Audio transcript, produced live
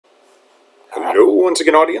Hello once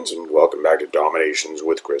again, audience, and welcome back to DomiNations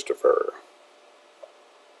with Christopher.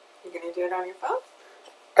 You're going to do it on your phone?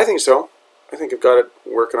 I think so. I think I've got it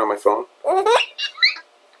working on my phone. I'm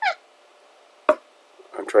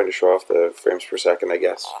trying to show off the frames per second, I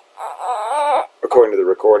guess. According to the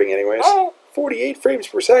recording anyways. 48 frames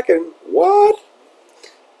per second? What?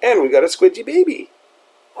 And we got a squidgy baby.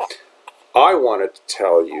 I wanted to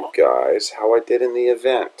tell you guys how I did in the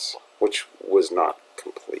event, which was not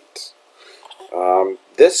complete.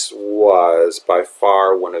 This was by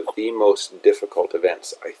far one of the most difficult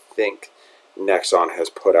events I think Nexon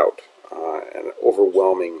has put out. An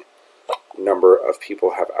overwhelming number of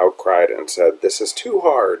people have outcried and said this is too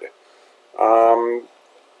hard.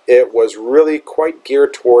 It was really quite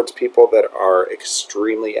geared towards people that are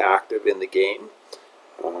extremely active in the game.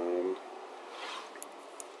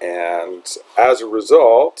 And as a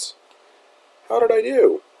result, how did I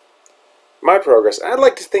do? My progress. I'd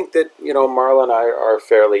like to think that, Marla and I are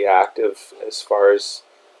fairly active as far as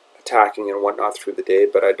attacking and whatnot through the day,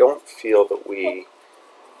 but I don't feel that we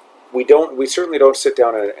certainly don't sit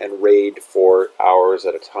down and raid for hours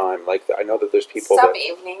at a time. Like, I know that there's people Some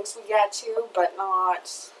evenings we get to, but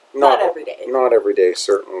not every day. Not every day,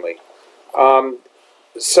 certainly.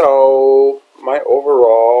 So, my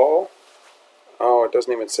overall... Oh, it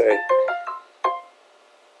doesn't even say.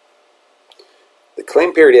 The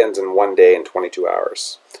claim period ends in 1 day and 22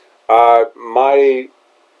 hours. My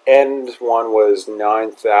end one was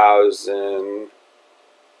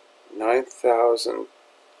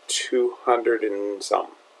 9,200 and some.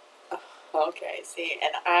 Okay, see,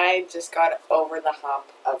 and I just got over the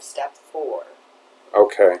hump of step 4.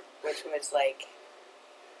 Okay. Which was like,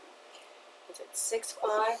 was it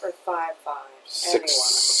 6.5 or 5.5?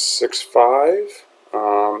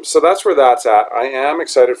 6.5. So that's where that's at. I am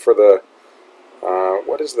excited for the...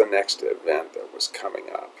 what is the next event that was coming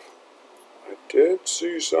up? I did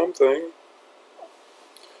see something.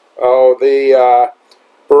 Oh, the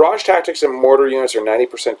barrage tactics and mortar units are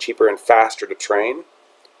 90% cheaper and faster to train.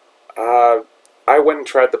 I went and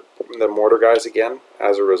tried the mortar guys again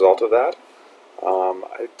as a result of that.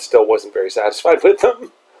 I still wasn't very satisfied with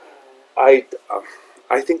them. I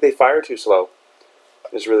think they fire too slow,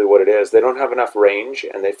 is really what it is. They don't have enough range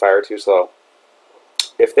and they fire too slow.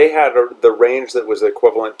 If they had the range that was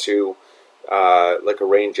equivalent to like a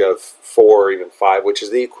range of 4 or even 5, which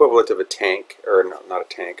is the equivalent of a tank, or not a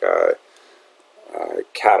tank, a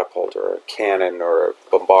catapult or a cannon or a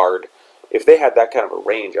bombard, if they had that kind of a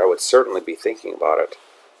range, I would certainly be thinking about it.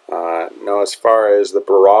 Now, as far as the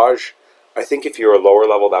barrage, I think if you're a lower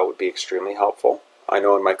level, that would be extremely helpful. I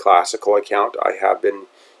know in my classical account, I have been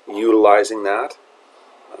utilizing that.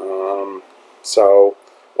 So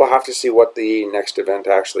we'll have to see what the next event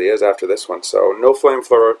actually is after this one. So no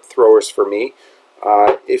flamethrowers for me.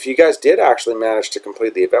 If you guys did actually manage to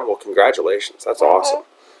complete the event, well, congratulations. That's awesome.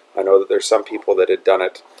 I know that there's some people that had done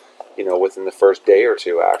it, within the first day or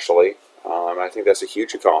two, actually. I think that's a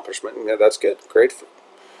huge accomplishment. And that's good. Great.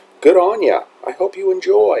 Good on ya. I hope you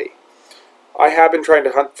enjoy. I have been trying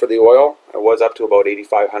to hunt for the oil. I was up to about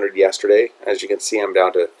 8,500 yesterday. As you can see, I'm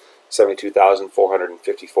down to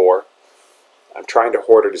 72,454. I'm trying to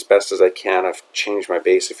hoard it as best as I can. I've changed my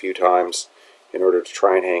base a few times in order to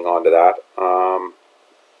try and hang on to that.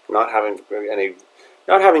 Not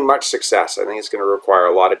having much success. I think it's going to require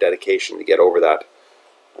a lot of dedication to get over that,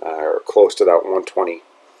 or close to that 120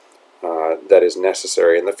 that is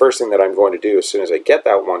necessary. And the first thing that I'm going to do as soon as I get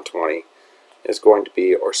that 120 is going to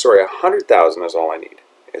be, 100,000 is all I need,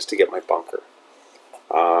 is to get my bunker.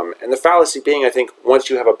 And the fallacy being, I think, once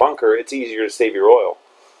you have a bunker, it's easier to save your oil.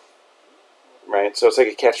 Right? So it's like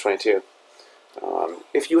a catch-22.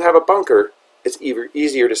 If you have a bunker, it's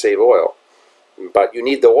easier to save oil. But you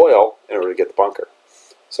need the oil in order to get the bunker.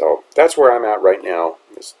 So that's where I'm at right now.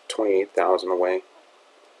 It's 28,000 away.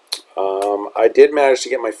 I did manage to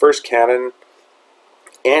get my first cannon,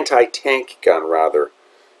 anti-tank gun rather.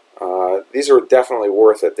 These are definitely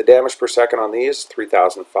worth it. The damage per second on these,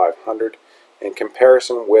 3,500. In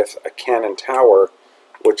comparison with a cannon tower,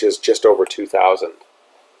 which is just over 2,000.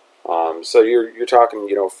 So you're talking,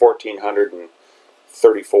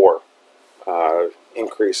 1,434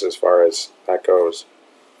 increase as far as that goes.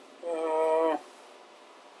 I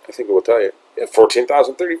think it will tell you. Yeah,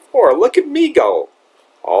 14,034. Look at me go.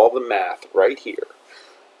 All the math right here.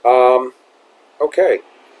 Okay.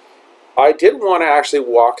 I did want to actually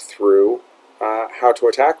walk through how to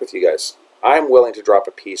attack with you guys. I'm willing to drop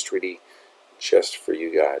a peace treaty just for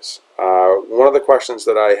you guys. One of the questions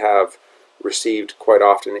that I have received quite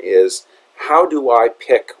often is, how do I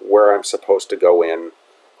pick where I'm supposed to go in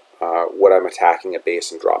when I'm attacking a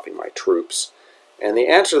base and dropping my troops? And the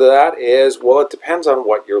answer to that is, well, it depends on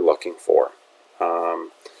what you're looking for.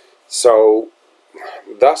 So,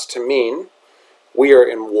 thus to mean, we are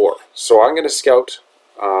in war. So I'm going to scout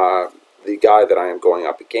the guy that I am going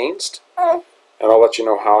up against, and I'll let you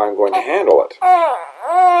know how I'm going to handle it.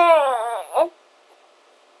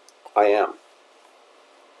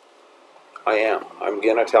 I'm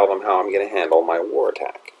going to tell them how I'm going to handle my war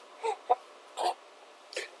attack.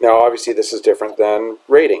 Now, obviously, this is different than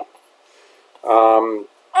raiding. So,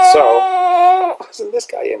 isn't this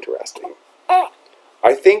guy interesting?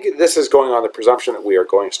 I think this is going on the presumption that we are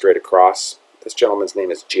going straight across. This gentleman's name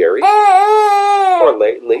is Jerry. Or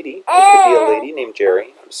lady. It could be a lady named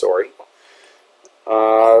Jerry. I'm sorry.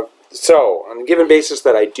 So, on the given basis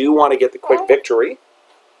that I do want to get the quick victory,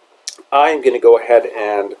 I'm going to go ahead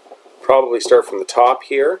and probably start from the top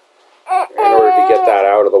here in order to get that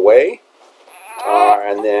out of the way.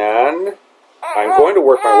 And then I'm going to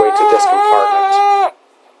work my way to this compartment.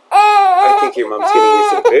 I think your mom's getting you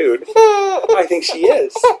some food. I think she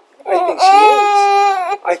is.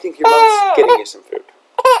 I think your mom's getting you some food.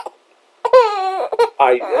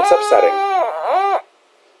 It's upsetting.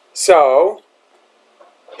 So,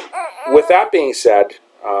 with that being said,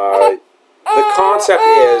 the concept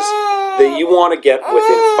is that you want to get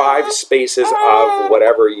within 5 spaces of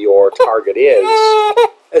whatever your target is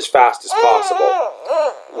as fast as possible.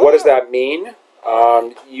 What does that mean?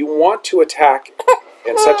 You want to attack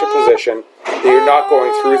in such a position that you're not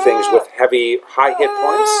going through things with high hit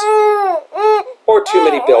points or too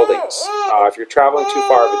many buildings. If you're traveling too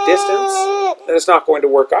far of a distance, then it's not going to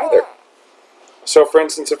work either. So for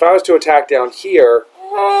instance, if I was to attack down here,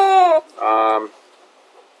 what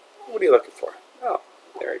are you looking for? Oh,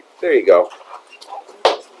 there you go.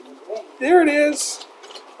 There it is.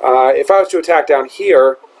 If I was to attack down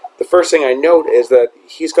here, the first thing I note is that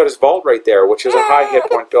he's got his vault right there, which is a high hit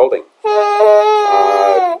point building.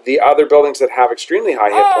 The other buildings that have extremely high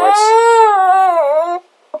hit points,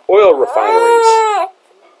 oil refineries.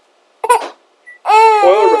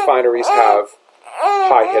 Oil refineries have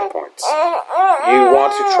high hit points. You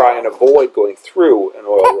want to try and avoid going through an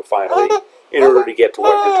oil refinery in order to get to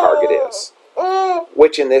what your target is,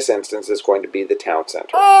 which in this instance is going to be the town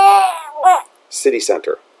center, city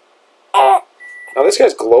center. Now this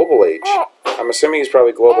guy's global age. I'm assuming he's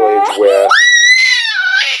probably global age with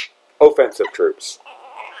offensive troops.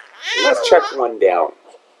 Let's check one down.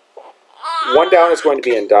 One down is going to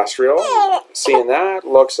be industrial. Seeing that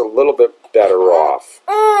looks a little bit better off.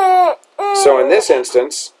 So in this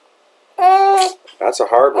instance, that's a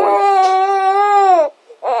hard one.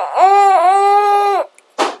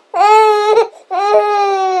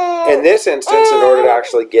 In this instance, in order to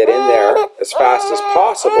actually get in there as fast as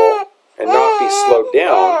possible and not be slowed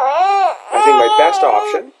down, I think my best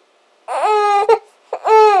option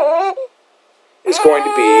is going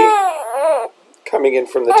to be coming in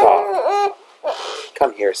from the top.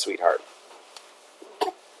 Come here, sweetheart.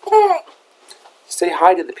 Say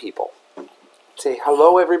hi to the people. Say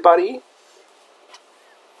hello, everybody.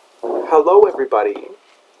 Hello, everybody.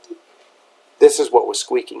 This is what was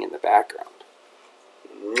squeaking in the background.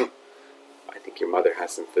 I think your mother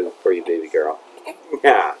has some food for you, baby girl.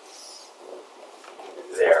 Yeah.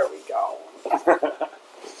 There we go.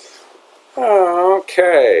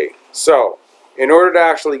 Okay. So, in order to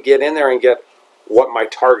actually get in there and get what my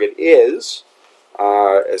target is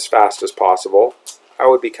as fast as possible, I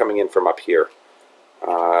would be coming in from up here.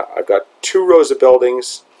 I've got 3 rows of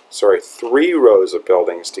buildings to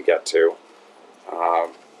get to.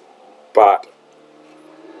 But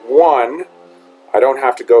one, I don't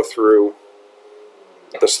have to go through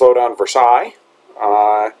the slowdown Versailles.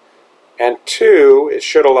 And 2, it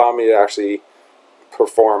should allow me to actually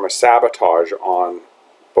perform a sabotage on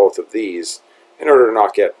both of these in order to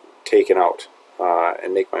not get taken out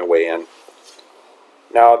and make my way in.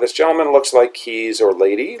 Now this gentleman looks like or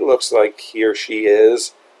lady looks like he or she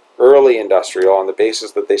is early industrial on the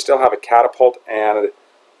basis that they still have a catapult and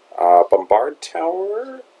a bombard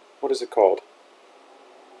tower. What is it called?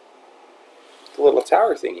 The little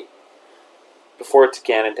tower thingy. Before it's a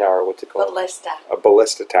cannon tower, what's it called? Ballista. A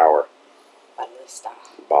ballista tower.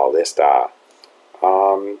 Ballista.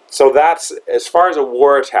 So that's, as far as a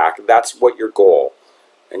war attack, that's what your goal.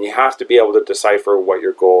 And you have to be able to decipher what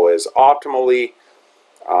your goal is. Optimally,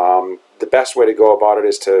 the best way to go about it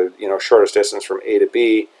is to, shortest distance from A to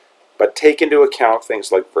B, but take into account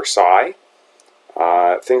things like Versailles,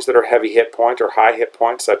 things that are heavy hit point or high hit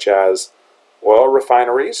points, such as oil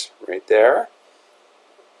refineries, right there,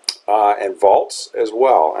 and vaults as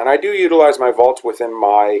well. And I do utilize my vaults within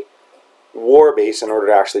my war base in order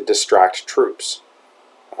to actually distract troops.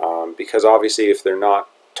 Because obviously if they're not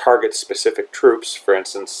target specific troops. For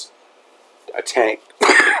instance, a tank,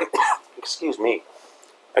 excuse me,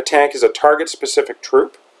 a tank is a target specific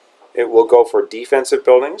troop. It will go for defensive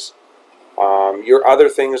buildings. Your other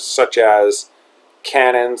things such as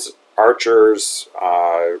cannons, archers,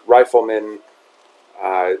 riflemen,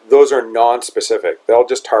 those are non-specific. They'll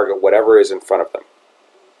just target whatever is in front of them.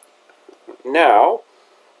 Now,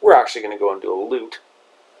 we're actually going to go and do a loot.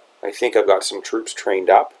 I think I've got some troops trained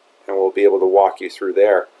up, and we'll be able to walk you through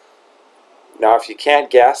there. Now, if you can't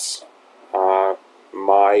guess,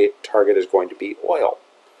 my target is going to be oil.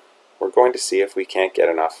 We're going to see if we can't get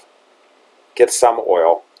some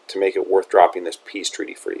oil to make it worth dropping this peace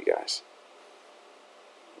treaty for you guys.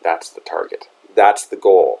 That's the target. That's the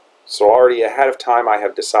goal. So already ahead of time I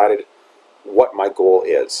have decided what my goal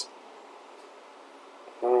is.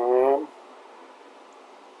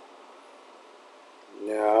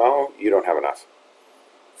 No, you don't have enough.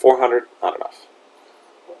 400, not enough.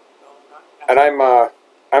 And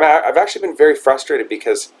I've actually been very frustrated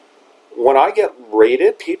because when I get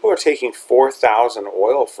raided, people are taking 4,000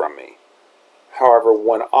 oil from me. However,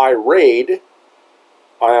 when I raid,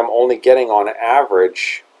 I am only getting on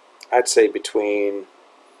average, I'd say between,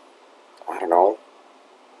 I don't know,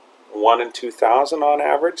 1 and 2,000 on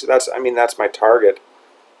average. That's my target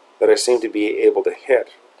that I seem to be able to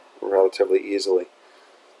hit relatively easily.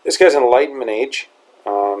 This guy's an Enlightenment Age,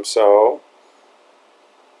 so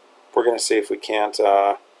we're going to see if we can't.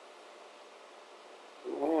 Do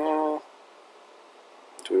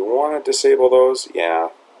we want to disable those? Yeah,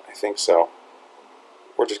 I think so.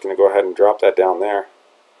 We're just going to go ahead and drop that down there.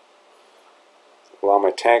 Allow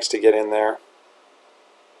my tanks to get in there.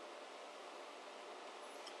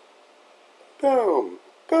 Boom!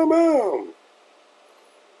 Boom! Boom!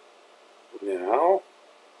 Now,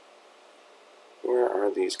 where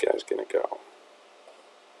are these guys going to go?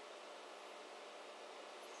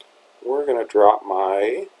 We're going to drop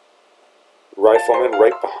my riflemen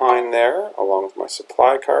right behind there, along with my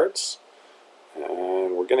supply carts.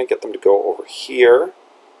 And we're going to get them to go over here.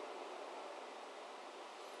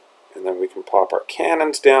 And then we can pop our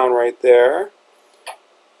cannons down right there.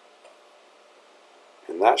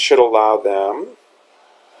 And that should allow them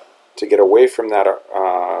to get away from that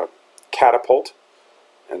catapult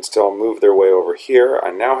and still move their way over here.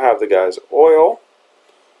 I now have the guy's oil,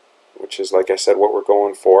 which is, like I said, what we're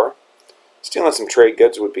going for. Stealing some trade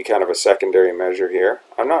goods would be kind of a secondary measure here.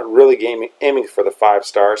 I'm not really aiming for the 5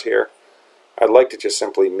 stars here. I'd like to just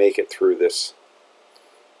simply make it through this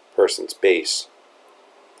person's base.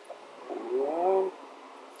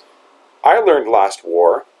 I learned last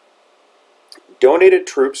war, donated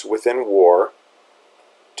troops within war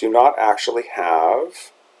do not actually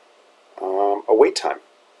have a wait time.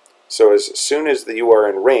 So as soon as you are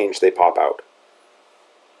in range, they pop out.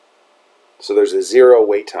 So there's a 0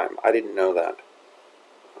 wait time. I didn't know that.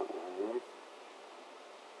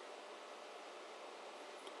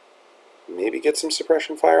 Maybe get some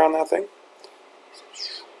suppression fire on that thing.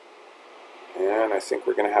 And I think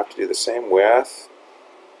we're going to have to do the same with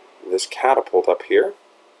this catapult up here.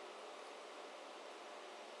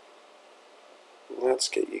 Let's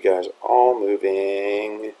get you guys all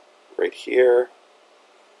moving right here.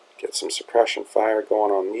 Get some suppression fire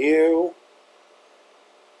going on you.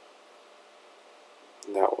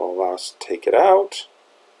 That will allow us to take it out.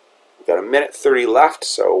 We've got 1:30 left,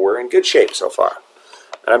 so we're in good shape so far.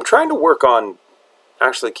 And I'm trying to work on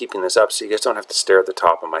actually keeping this up so you guys don't have to stare at the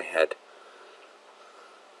top of my head.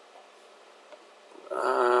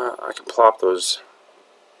 I can plop those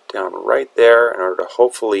down right there in order to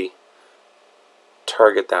hopefully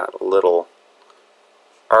target that little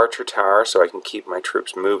archer tower so I can keep my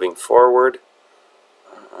troops moving forward.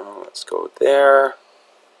 Let's go there.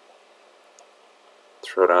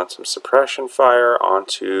 Throw down some suppression fire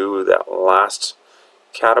onto that last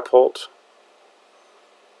catapult.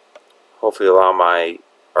 Hopefully allow my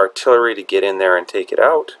artillery to get in there and take it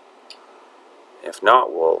out. If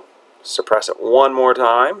not, we'll suppress it one more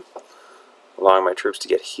time, allowing my troops to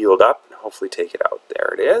get healed up and hopefully take it out.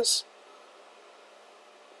 There it is.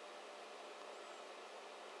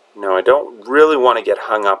 Now I don't really want to get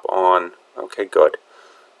hung up on, okay, good.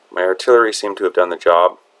 My artillery seemed to have done the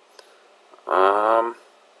job.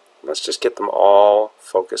 Let's just get them all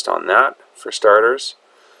focused on that for starters.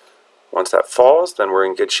 Once that falls, then we're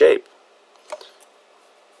in good shape.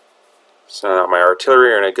 So now my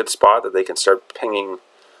artillery are in a good spot that they can start pinging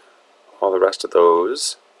all the rest of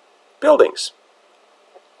those buildings.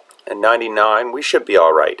 And 99, we should be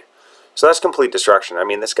alright. So that's complete destruction. I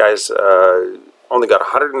mean, this guy's only got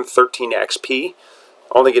 113 XP,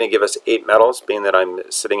 only going to give us 8 medals, being that I'm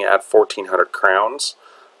sitting at 1,400 crowns.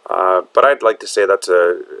 but I'd like to say that's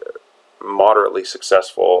a moderately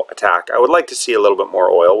successful attack. I would like to see a little bit more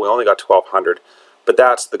oil. We only got 1200, but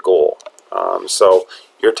that's the goal. So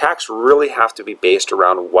your attacks really have to be based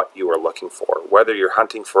around what you are looking for, whether you're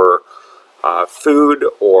hunting for food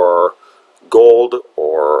or gold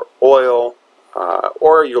or oil,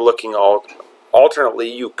 or you're looking alternately,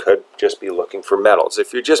 you could just be looking for metals.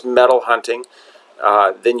 If you're just metal hunting,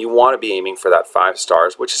 then you want to be aiming for that 5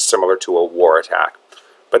 stars, which is similar to a war attack.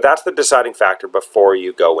 But that's the deciding factor before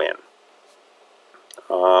you go in.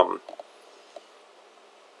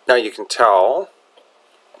 Now you can tell.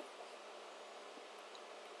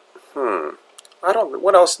 I don't.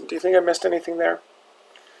 What else? Do you think I missed anything there? Are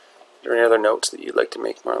there any other notes that you'd like to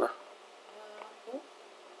make, Marla?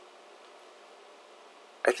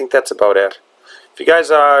 I think that's about it. If you guys,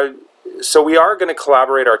 so we are going to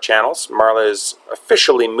collaborate our channels. Marla is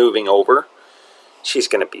officially moving over. She's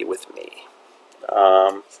going to be with me,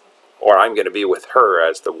 or I'm going to be with her,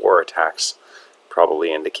 as the war attacks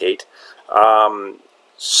probably indicate.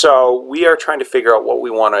 So we are trying to figure out what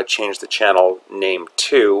we want to change the channel name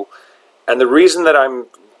to, and the reason that I'm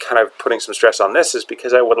kind of putting some stress on this is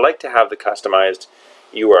because I would like to have the customized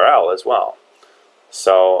URL as well.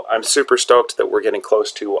 So I'm super stoked that we're getting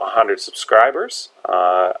close to 100 subscribers.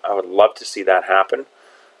 I would love to see that happen.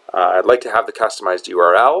 I'd like to have the customized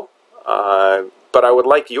URL, but I would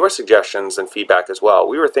like your suggestions and feedback as well.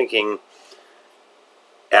 We were thinking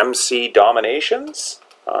MC DomiNations,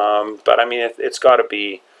 but I mean it's got to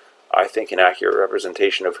be, I think, an accurate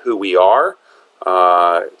representation of who we are.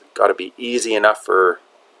 Got to be easy enough for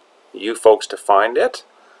you folks to find it.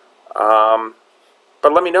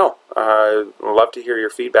 But let me know. I'd love to hear your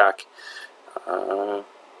feedback.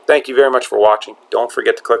 Thank you very much for watching. Don't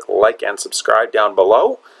forget to click like and subscribe down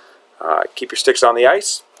below. Keep your sticks on the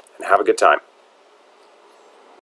ice and have a good time.